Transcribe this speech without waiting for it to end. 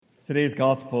Today's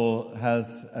gospel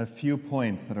has a few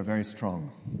points that are very strong.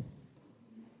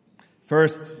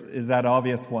 First is that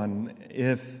obvious one.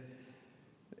 If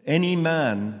any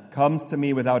man comes to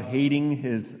me without hating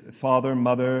his father,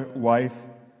 mother, wife,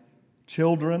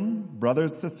 children,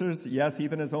 brothers, sisters, yes,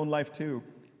 even his own life too,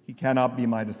 he cannot be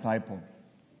my disciple.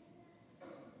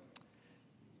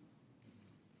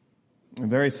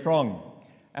 Very strong.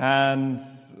 And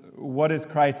what is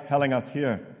Christ telling us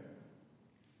here?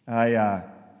 I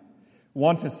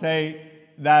want to say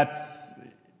that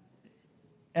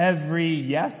every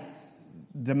yes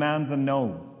demands a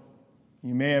no.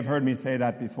 You may have heard me say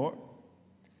that before,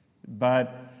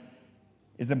 but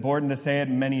it's important to say it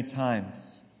many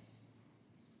times.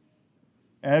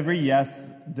 Every yes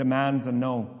demands a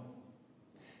no.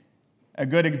 A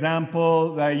good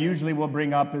example that I usually will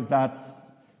bring up is that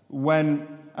when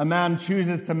a man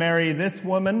chooses to marry this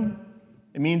woman,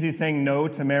 it means he's saying no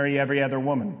to marry every other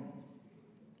woman.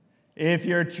 If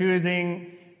you're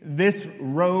choosing this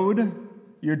road,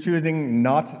 you're choosing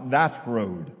not that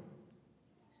road.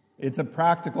 It's a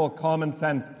practical, common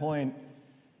sense point.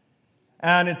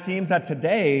 And it seems that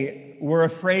today we're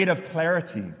afraid of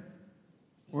clarity.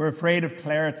 We're afraid of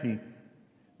clarity.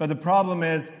 But the problem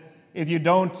is, if you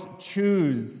don't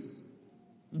choose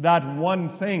that one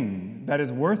thing that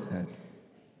is worth it,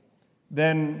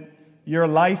 then your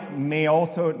life may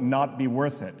also not be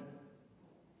worth it.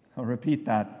 I'll repeat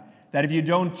that. That if you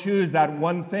don't choose that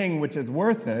one thing which is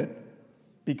worth it,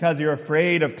 because you're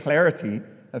afraid of clarity,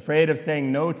 afraid of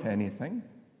saying no to anything,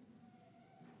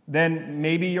 then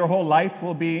maybe your whole life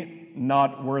will be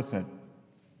not worth it.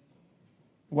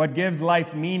 What gives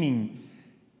life meaning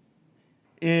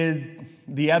is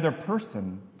the other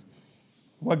person.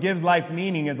 What gives life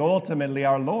meaning is ultimately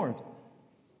our Lord,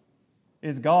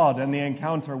 is God and the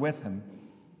encounter with Him.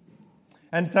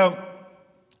 And so,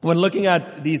 when looking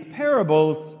at these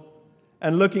parables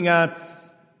and looking at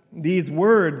these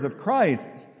words of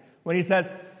Christ, when He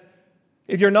says,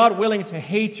 if you're not willing to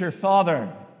hate your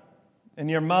father and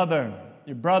your mother,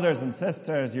 your brothers and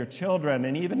sisters, your children,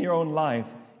 and even your own life,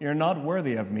 you're not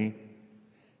worthy of me.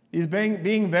 He's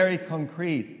being very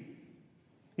concrete.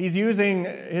 He's using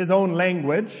his own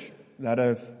language, that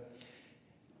of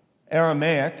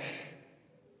Aramaic,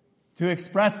 to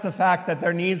express the fact that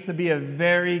there needs to be a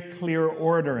very clear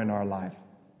order in our life.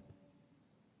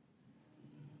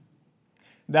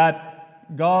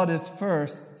 That God is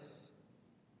first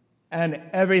and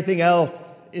everything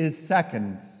else is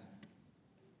second.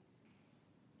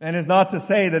 And it's not to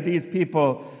say that these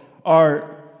people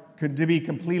could be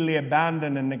completely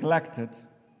abandoned and neglected.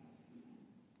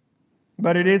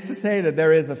 But it is to say that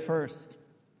there is a first.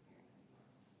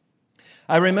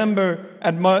 I remember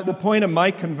at the point of my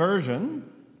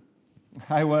conversion,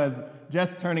 I was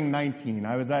just turning 19.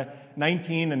 I was at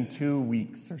 19 and 2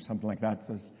 weeks or something like that.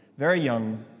 So it's very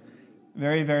young,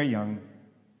 very, very young.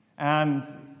 And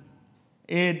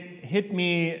it hit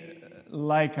me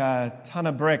like a ton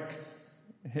of bricks.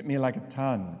 It hit me like a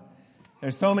ton.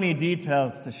 There's so many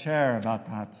details to share about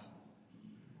that.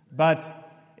 But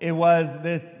it was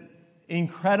this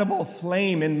incredible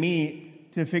flame in me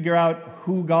to figure out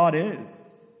who God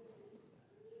is.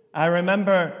 I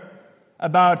remember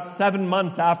about 7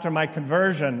 months after my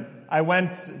conversion, I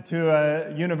went to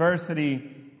a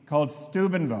university called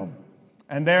Steubenville.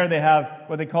 And there they have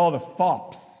what they call the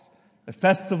FOPs, the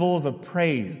Festivals of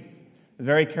Praise. It's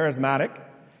very charismatic.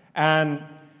 And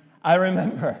I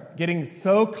remember getting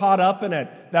so caught up in it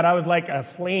that I was like a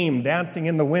flame dancing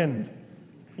in the wind.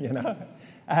 You know?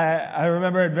 I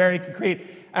remember it very concrete.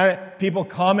 People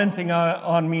commenting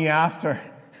on me after.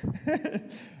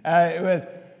 It was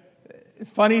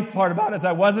funny part about it is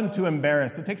I wasn't too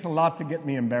embarrassed. It takes a lot to get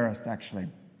me embarrassed, actually.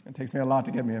 It takes me a lot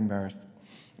to get me embarrassed.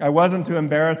 I wasn't too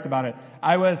embarrassed about it.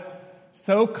 I was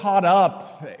so caught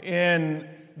up in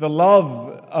the love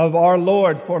of our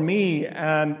Lord for me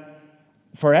and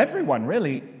for everyone,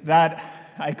 really, that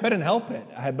I couldn't help it.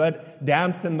 But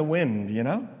dance in the wind, you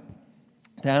know?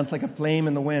 Dance like a flame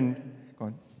in the wind.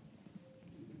 Go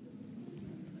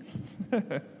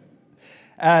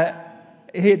on.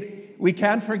 We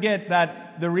can't forget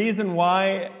that the reason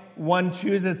why one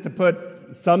chooses to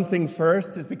put something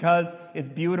first is because it's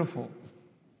beautiful.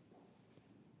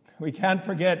 We can't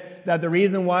forget that the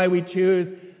reason why we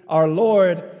choose our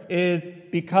Lord is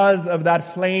because of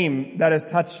that flame that has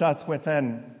touched us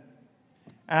within.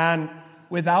 And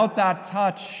without that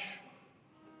touch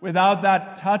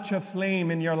of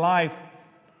flame in your life,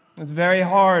 it's very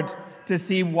hard to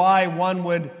see why one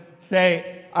would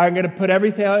say, I'm going to put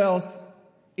everything else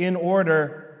in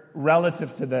order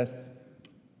relative to this.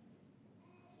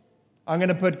 I'm going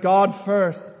to put God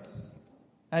first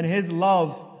and His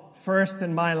love first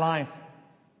in my life.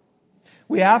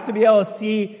 We have to be able to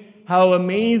see how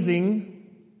amazing,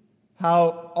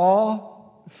 how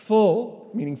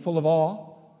awful, meaning full of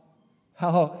awe,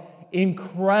 how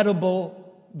incredible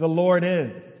the Lord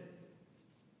is.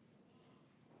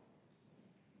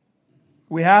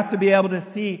 We have to be able to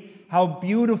see how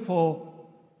beautiful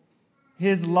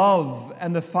His love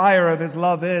and the fire of His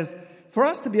love is. For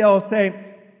us to be able to say,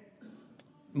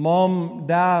 Mom,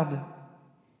 Dad,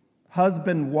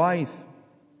 husband, wife,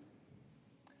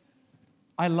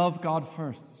 I love God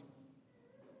first.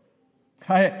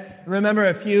 I remember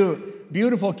a few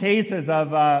beautiful cases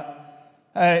of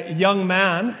young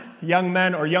men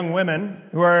or young women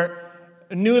who are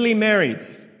newly married.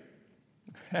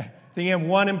 Thinking of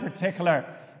one in particular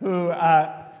who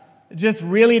just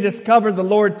really discovered the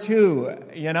Lord too,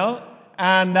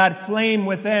 and that flame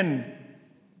within.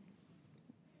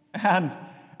 And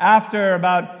after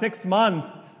about 6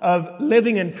 months of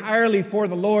living entirely for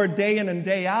the Lord day in and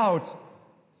day out,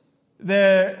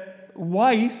 the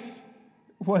wife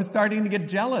was starting to get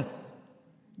jealous,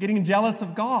 getting jealous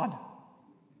of God.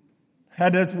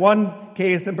 Had this one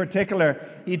case in particular,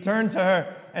 he turned to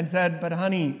her and said, "But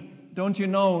honey, don't you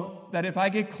know that if I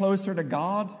get closer to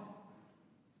God,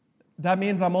 that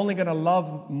means I'm only going to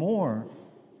love more,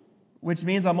 which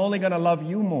means I'm only going to love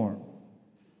you more."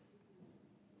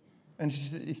 And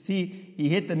you see, he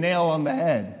hit the nail on the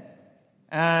head.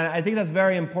 And I think that's a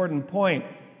very important point.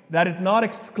 That is not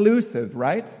exclusive,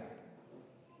 right?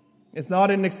 It's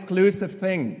not an exclusive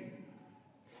thing.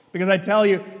 Because I tell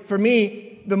you, for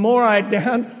me, the more I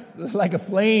dance like a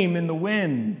flame in the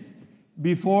wind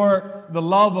before the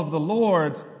love of the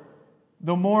Lord,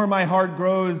 the more my heart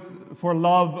grows for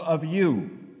love of you.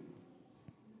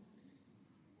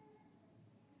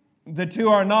 The two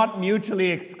are not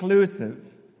mutually exclusive,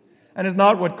 and is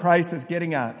not what Christ is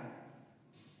getting at.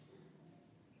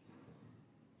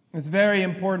 It's a very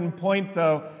important point,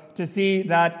 though, to see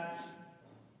that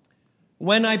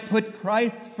when I put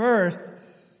Christ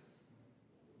first,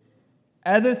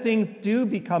 other things do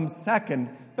become second,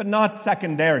 but not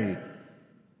secondary.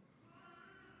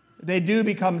 They do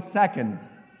become second.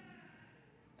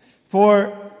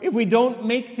 For if we don't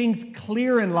make things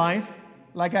clear in life,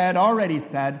 like I had already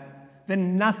said,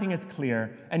 then nothing is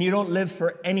clear, and you don't live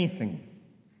for anything.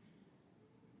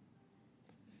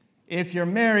 If you're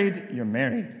married, you're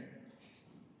married.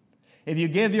 If you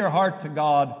give your heart to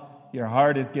God, your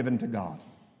heart is given to God.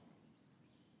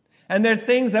 And there's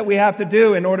things that we have to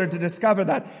do in order to discover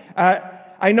that.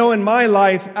 I know in my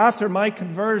life, after my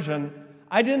conversion,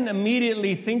 I didn't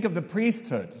immediately think of the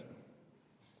priesthood.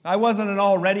 I wasn't at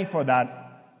all ready for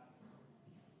that.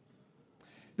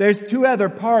 There's two other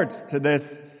parts to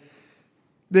this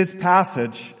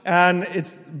passage, and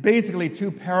it's basically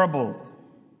two parables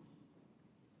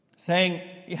saying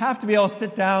you have to be able to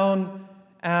sit down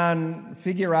and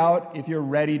figure out if you're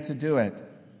ready to do it.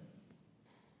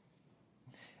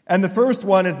 And the first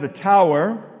one is the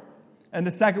tower, and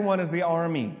the second one is the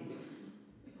army.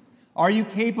 Are you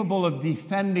capable of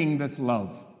defending this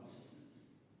love?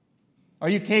 Are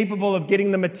you capable of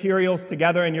getting the materials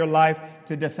together in your life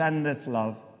to defend this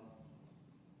love?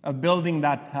 Of building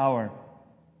that tower?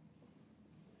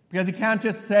 Because you can't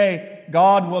just say,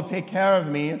 God will take care of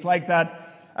me. It's like that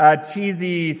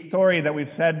cheesy story that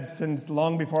we've said since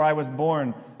long before I was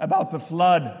born about the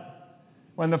flood.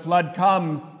 When the flood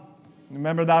comes,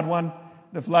 remember that one?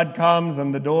 The flood comes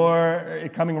and the door,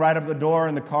 coming right up the door,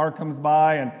 and the car comes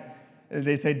by and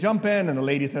they say, jump in. And the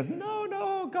lady says,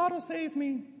 no, God will save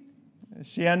me.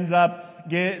 She ends up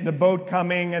the boat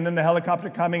coming and then the helicopter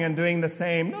coming and doing the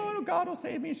same. No, God will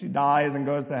save me. She dies and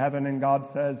goes to heaven, and God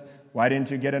says, why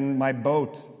didn't you get in my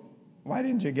boat? Why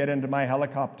didn't you get into my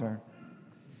helicopter?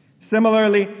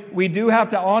 Similarly, we do have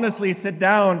to honestly sit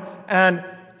down and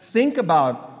think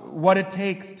about what it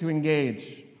takes to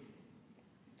engage.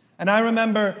 And I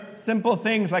remember simple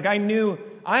things like I knew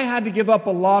I had to give up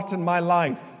a lot in my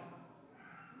life.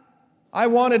 I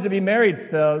wanted to be married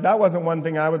still. That wasn't one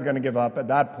thing I was going to give up at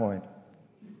that point.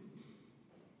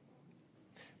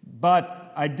 But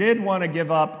I did want to give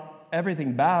up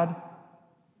everything bad.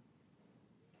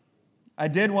 I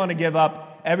did want to give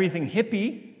up everything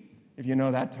hippie, if you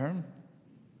know that term.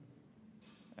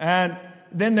 And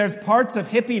then there's parts of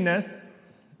hippiness,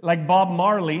 like Bob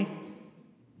Marley,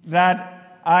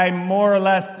 that I more or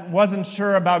less wasn't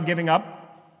sure about giving up.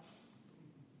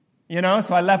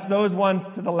 So I left those ones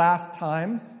to the last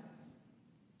times.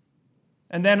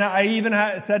 And then I even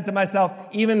said to myself,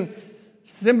 even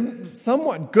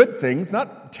somewhat good things,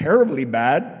 not terribly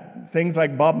bad, things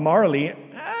like Bob Marley,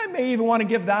 I may even want to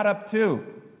give that up too.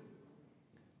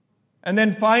 And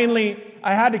then finally,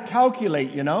 I had to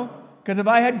calculate, because if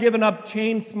I had given up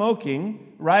chain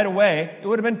smoking right away, it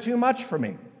would have been too much for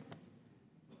me.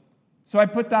 So I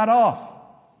put that off.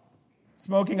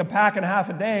 Smoking a pack and a half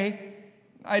a day,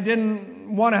 I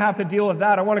didn't want to have to deal with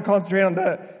that. I want to concentrate on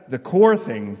the core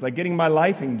things, like getting my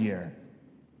life in gear.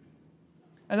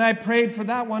 And I prayed for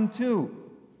that one too.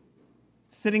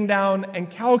 Sitting down and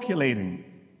calculating.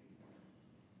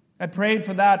 I prayed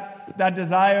for that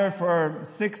desire for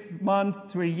 6 months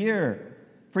to a year,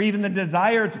 for even the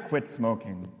desire to quit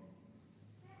smoking.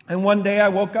 And one day I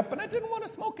woke up and I didn't want to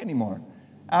smoke anymore,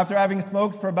 after having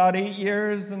smoked for about 8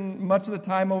 years and much of the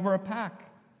time over a pack.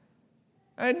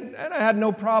 And I had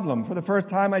no problem. For the first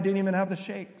time, I didn't even have the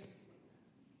shakes.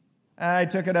 And I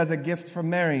took it as a gift from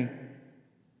Mary,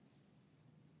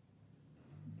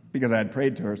 because I had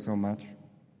prayed to her so much.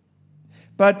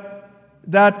 But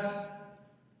that's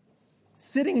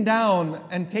sitting down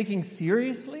and taking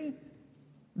seriously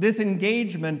this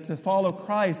engagement to follow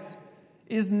Christ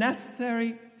is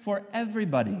necessary for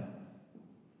everybody.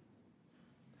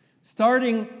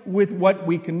 Starting with what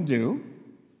we can do,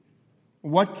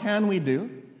 what can we do,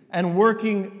 and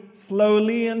working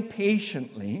slowly and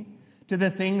patiently to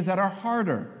the things that are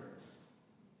harder.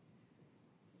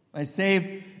 I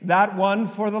saved that one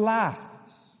for the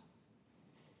last.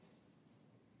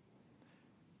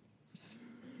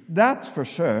 That's for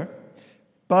sure.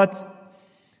 But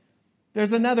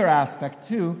there's another aspect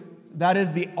too, that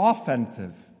is the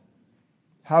offensive.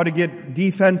 How to get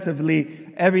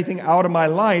defensively everything out of my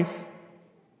life.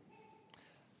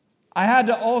 I had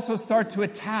to also start to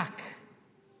attack.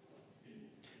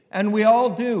 And we all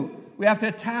do. We have to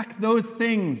attack those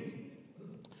things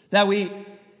that we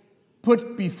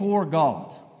put before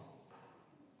God.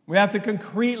 We have to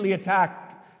concretely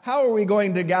attack. How are we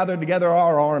going to gather together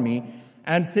our army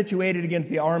and situate it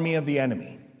against the army of the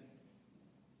enemy?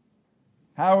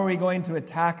 How are we going to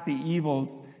attack the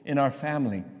evils in our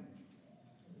family?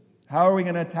 How are we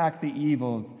going to attack the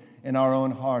evils in our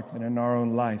own heart and in our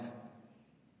own life?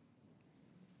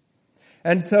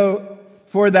 And so,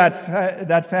 for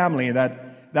that family,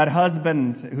 that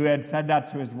husband who had said that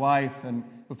to his wife and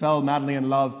who fell madly in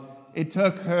love, it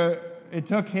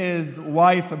took his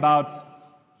wife about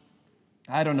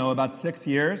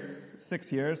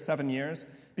 7 years,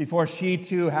 before she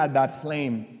too had that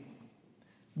flame.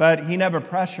 But he never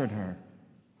pressured her.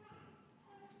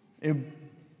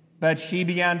 But she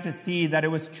began to see that it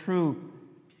was true.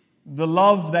 The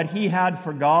love that he had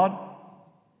for God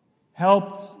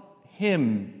helped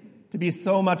him to be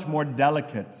so much more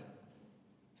delicate,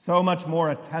 so much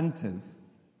more attentive,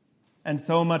 and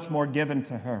so much more given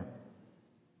to her.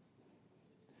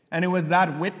 And it was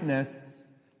that witness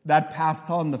that passed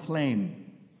on the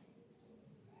flame.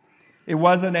 It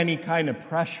wasn't any kind of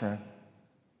pressure,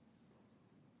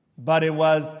 but it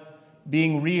was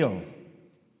being real,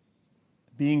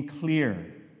 being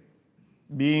clear,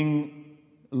 being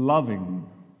loving,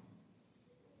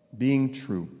 being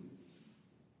true.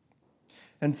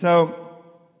 And so,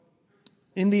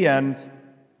 in the end,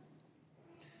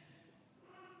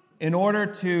 in order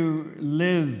to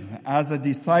live as a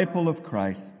disciple of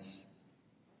Christ,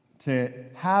 to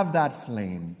have that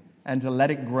flame and to let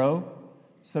it grow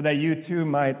so that you too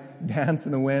might dance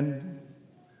in the wind,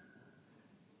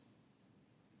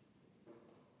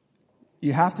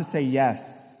 you have to say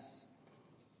yes.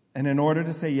 And in order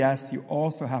to say yes, you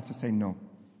also have to say no.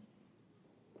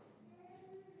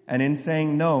 And in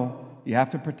saying no, you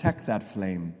have to protect that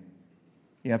flame.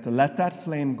 You have to let that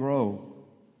flame grow.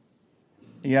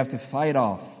 You have to fight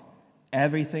off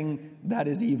everything that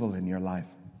is evil in your life.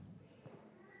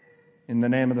 In the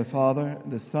name of the Father,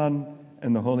 the Son,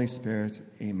 and the Holy Spirit,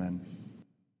 amen.